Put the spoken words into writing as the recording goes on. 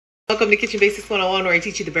Welcome to Kitchen Basics 101, where I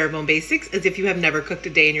teach you the bare bone basics as if you have never cooked a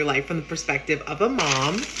day in your life from the perspective of a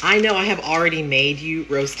mom. I know I have already made you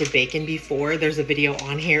roasted bacon before. There's a video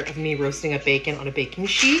on here of me roasting up bacon on a baking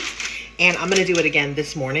sheet. And I'm gonna do it again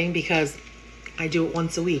this morning because I do it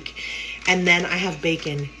once a week. And then I have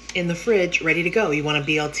bacon in the fridge ready to go. You want a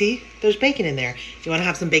BLT? There's bacon in there. You wanna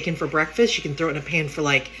have some bacon for breakfast? You can throw it in a pan for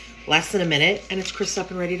like less than a minute and it's crisp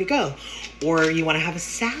up and ready to go. Or you want to have a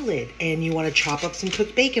salad and you want to chop up some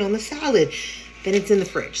cooked bacon on the salad, then it's in the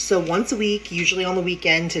fridge. So once a week, usually on the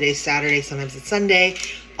weekend, today's Saturday, sometimes it's Sunday,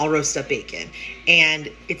 I'll roast up bacon.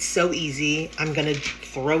 And it's so easy. I'm going to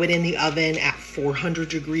throw it in the oven at 400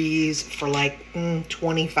 degrees for like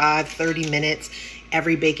 25, 30 minutes.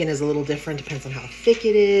 Every bacon is a little different, depends on how thick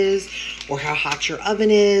it is or how hot your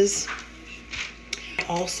oven is.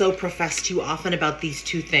 Also profess too often about these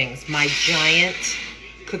two things: my giant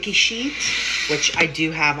cookie sheet, which I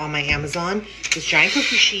do have on my Amazon, this giant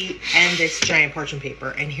cookie sheet and this giant parchment paper.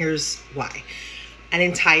 And here's why. An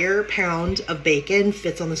entire pound of bacon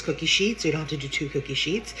fits on this cookie sheet, so you don't have to do 2 cookie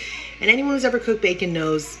sheets. And anyone who's ever cooked bacon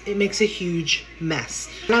knows it makes a huge mess.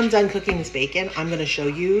 When I'm done cooking this bacon, I'm gonna show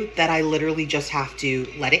you that I literally just have to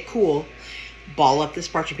let it cool, ball up this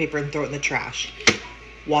parchment paper and throw it in the trash.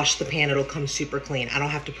 Wash the pan, it'll come super clean. I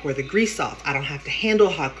don't have to pour the grease off. I don't have to handle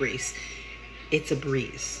hot grease. It's a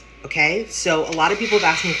breeze, okay? So a lot of people have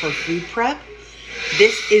asked me for food prep.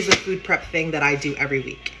 This is a food prep thing that I do every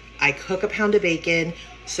week. I cook a pound of bacon,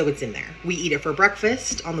 so it's in there. We eat it for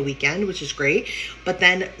breakfast on the weekend, which is great. But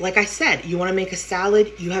then, like I said, you wanna make a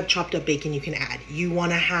salad, you have chopped up bacon you can add. You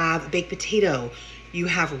wanna have a baked potato, you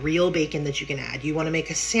have real bacon that you can add. You wanna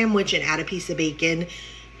make a sandwich and add a piece of bacon,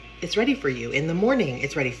 it's ready for you. In the morning,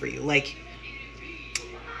 it's ready for you. Like,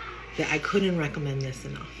 I couldn't recommend this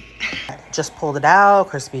enough. Just pulled it out,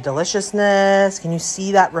 crispy deliciousness. Can you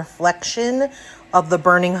see that reflection of the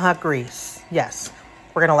burning hot grease? Yes.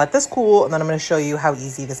 We're gonna let this cool, and then I'm gonna show you how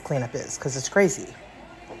easy this cleanup is, because it's crazy.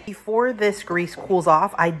 Before this grease cools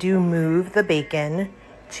off, I do move the bacon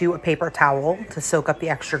to a paper towel to soak up the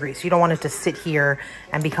extra grease. You don't want it to sit here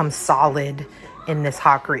and become solid in this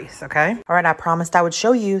hot grease, okay? All right, I promised I would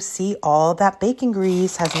show you. See, all that bacon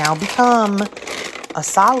grease has now become a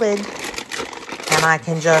solid, and I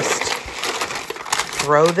can just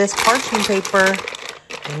throw this parchment paper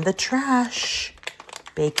in the trash.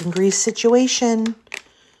 Bacon grease situation.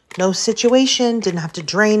 No situation, didn't have to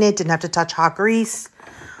drain it, didn't have to touch hot grease.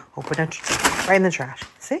 Open it right in the trash.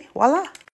 See, voila.